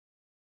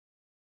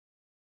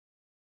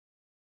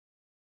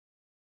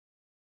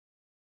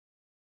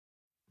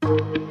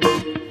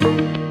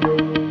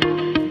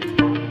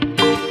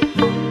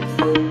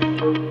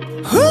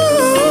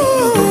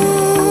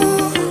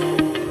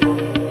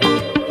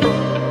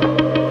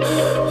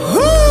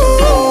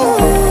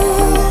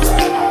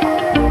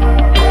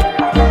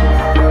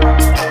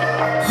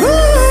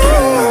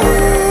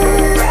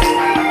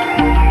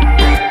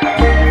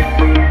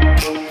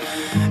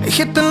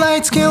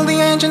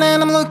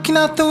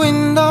out the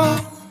window.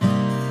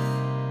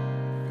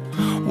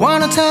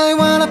 Wanna tell you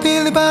what I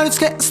feel, but it's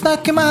getting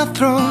stuck in my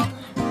throat.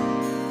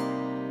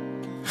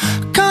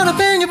 Caught up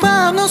in your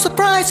vibe, no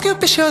surprise,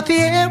 Cupid shot the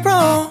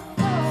arrow.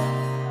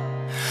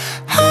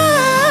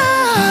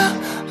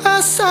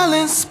 Our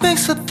silence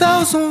speaks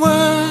 1,000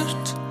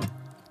 words.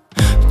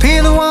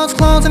 Feel the walls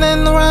closing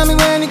and around me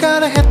when you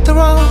gotta hit the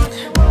road.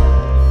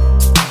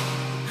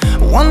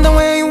 Wonder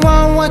where you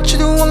are, what you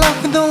do,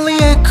 life with only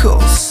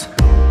echoes.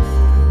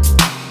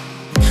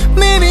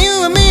 Maybe you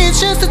and me, it's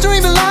just a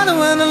dream, but I don't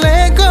wanna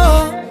let go.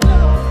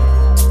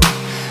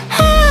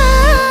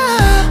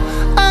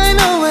 I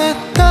know it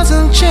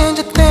doesn't change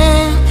a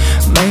thing.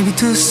 Maybe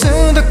too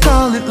soon to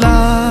call it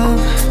love.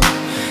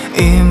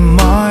 In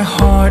my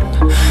heart,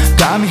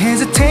 got me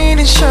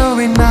hesitating,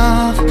 sure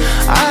enough.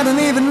 I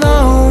don't even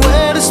know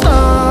where to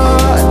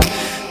start.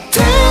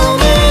 Tell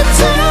me,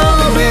 tell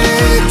me,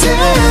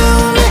 tell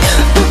me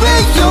the way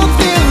you're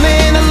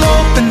feeling. I'll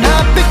open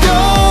up if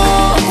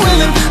you're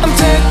willing. I'm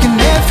taking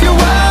if you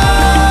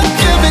are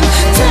giving.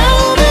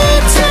 Tell me,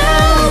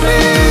 tell me,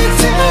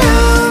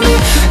 tell me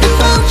if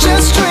I'm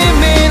just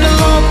dreaming.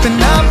 I'll open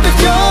up if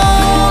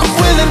you're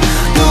willing.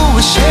 Do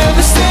we share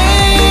the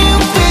same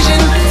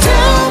vision?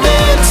 Tell me,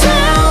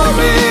 tell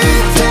me,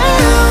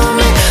 tell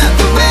me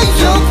the way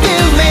you're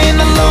feeling.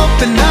 I'll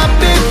open up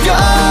if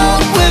you're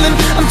willing.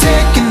 I'm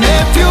taking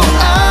if you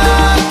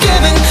are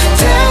giving.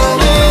 Tell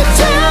me,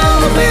 tell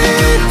me,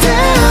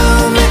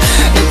 tell me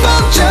if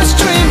I'm just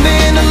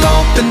dreaming. I'll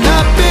open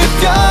up if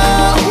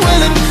you're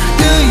willing.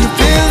 Do you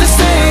feel the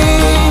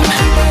same?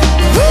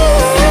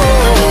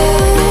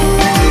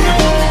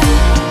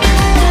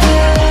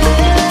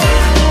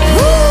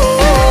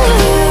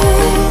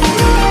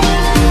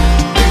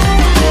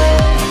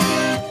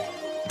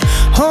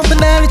 Hoping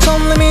that it's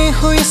only me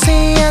who you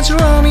see as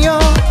Romeo.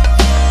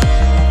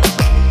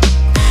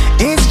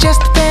 It's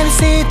just a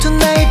fantasy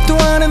tonight to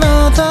one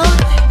another.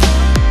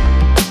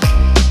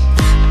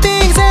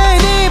 Things I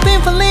deep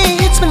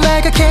infinitely, it's been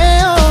like a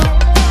chaos.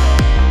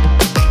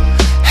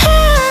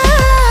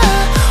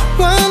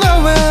 Wonder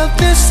where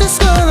this is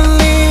gonna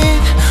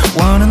lead.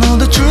 Wanna know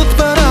the truth,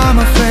 but I'm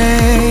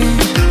afraid.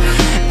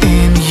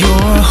 In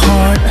your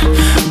heart,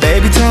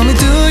 baby, tell me,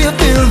 do you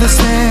feel the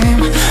same?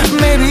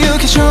 Maybe you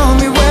can show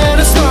me where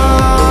to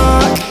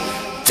start.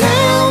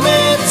 Tell me,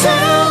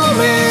 tell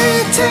me,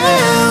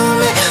 tell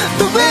me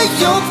the way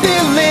you're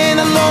feeling.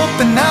 I'll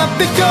open up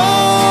if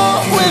you're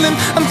willing.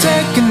 I'm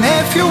taking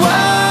if you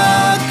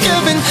are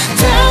giving.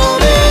 Tell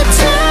me,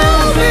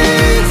 tell me,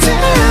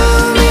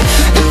 tell me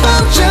if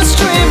I'm just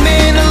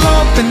dreaming. I'll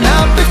open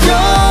up if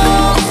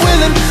you're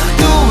willing.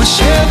 Do we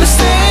share the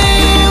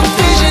same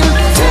vision?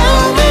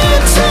 Tell me,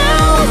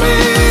 tell me,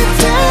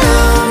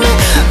 tell me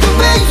the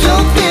way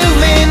you're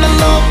feeling.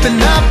 I'll open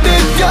up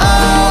if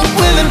you're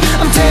willing.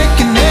 I'm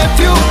taking if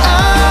you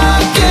are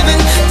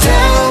giving.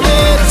 Tell me,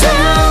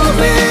 tell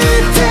me,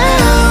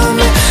 tell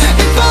me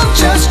if I'm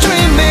just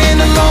dreaming.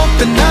 I'll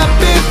open up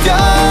if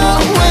you're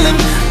willing.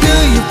 Do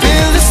you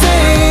feel the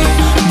same?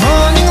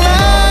 Morning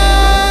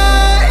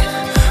light,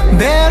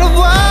 better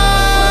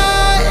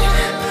white.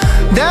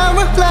 That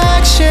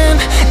reflection,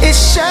 it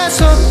shines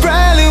so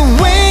brightly,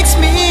 wakes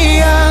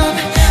me up.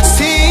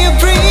 See you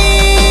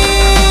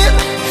breathe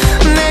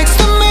next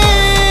to me.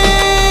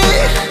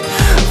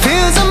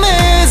 Feels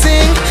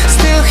amazing,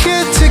 still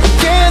here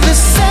together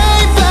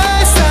side by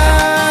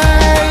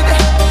side.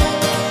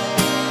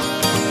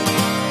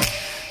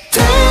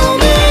 Tell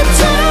me,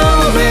 tell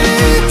me,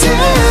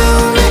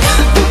 tell me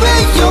the way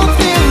you're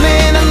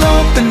feeling. I'll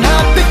open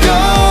up if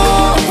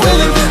you're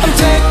willing. I'm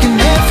taking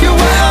if you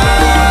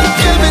are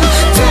giving.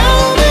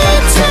 Tell me,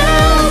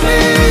 tell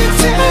me,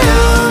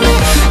 tell me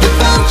if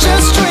I'm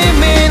just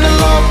dreaming.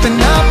 I'll open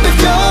up if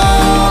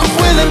you're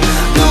willing.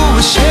 Do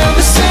we share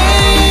the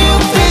same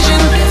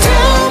vision?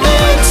 Tell me,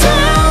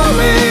 tell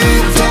me,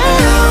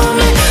 tell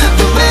me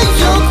the way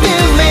you're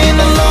feeling.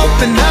 I'll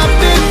open up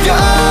if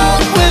you're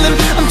willing.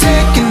 I'm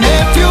taking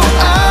if you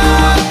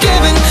are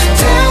giving.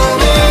 Tell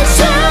me,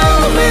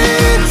 tell me,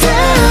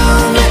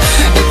 tell me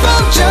if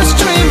I'm just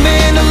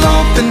dreaming. I'll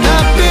open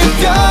up if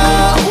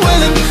you're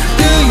willing.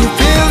 Do you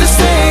feel the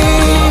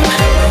same?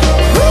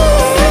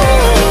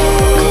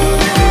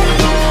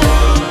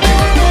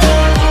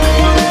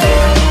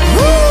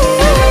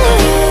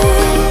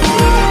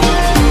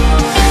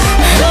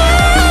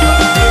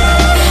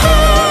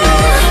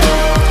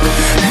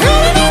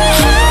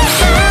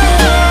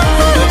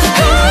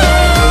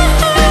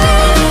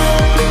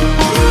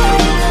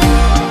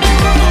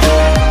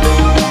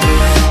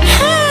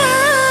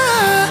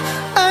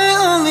 I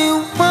only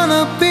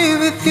wanna be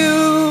with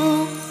you.